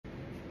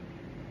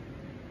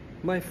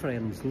My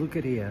friends, look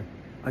at here.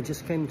 I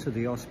just came to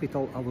the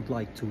hospital. I would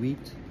like to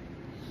eat.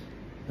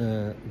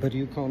 But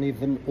you can't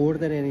even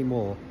order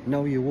anymore.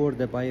 Now you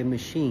order by a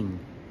machine.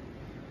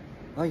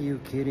 Are you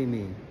kidding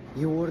me?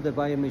 You order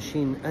by a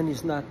machine and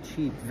it's not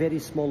cheap. Very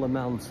small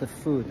amounts of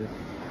food.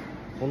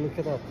 Oh, look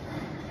at that.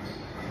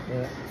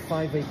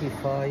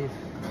 $5.85.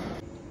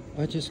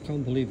 I just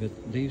can't believe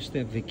it. They used to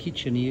have a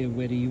kitchen here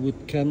where you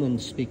would come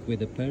and speak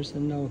with a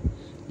person. Now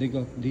they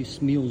got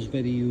these meals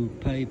where you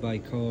pay by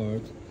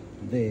card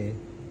there,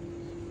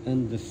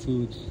 and the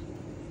food,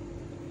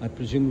 I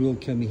presume, will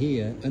come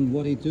here. And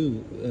what they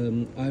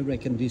do, I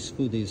reckon this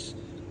food is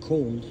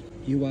cold.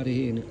 You are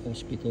here in a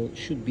hospital,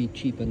 should be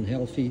cheap and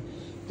healthy.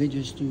 They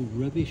just do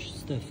rubbish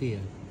stuff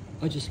here.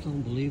 I just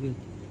can't believe it.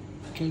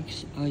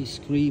 Cakes, ice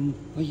cream,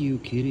 are you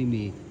kidding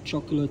me?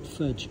 Chocolate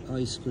fudge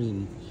ice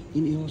cream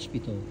in the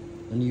hospital.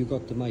 And you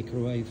got the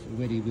microwave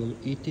where you will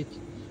eat it.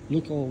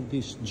 Look all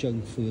this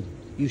junk food.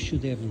 You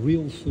should have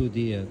real food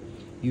here.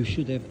 You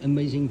should have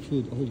amazing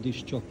food. All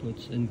these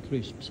chocolates and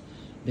crisps,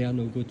 they are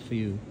no good for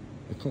you.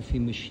 A coffee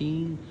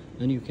machine,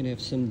 and you can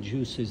have some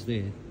juices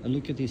there. And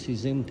look at this,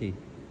 is empty.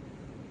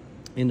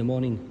 In the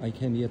morning, I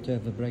came here to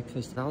have a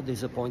breakfast. How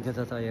disappointed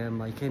that I am.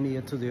 I came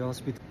here to the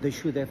hospital. They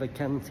should have a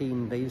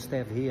canteen. They used to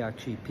have here,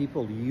 actually,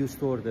 people. You used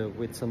to order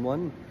with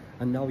someone,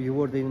 and now you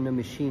order in a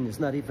machine. It's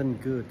not even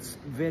good. It's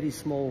very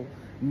small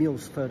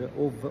meals for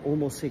over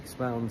almost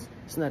 £6.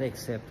 It's not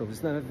acceptable.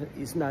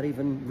 It's not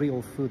even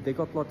real food. They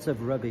got lots of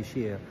rubbish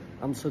here.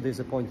 I'm so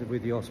disappointed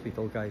with the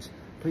hospital, guys.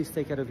 Please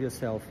take care of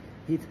yourself.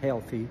 Eat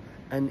healthy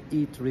and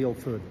eat real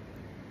food.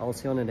 I'll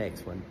see you on the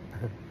next one.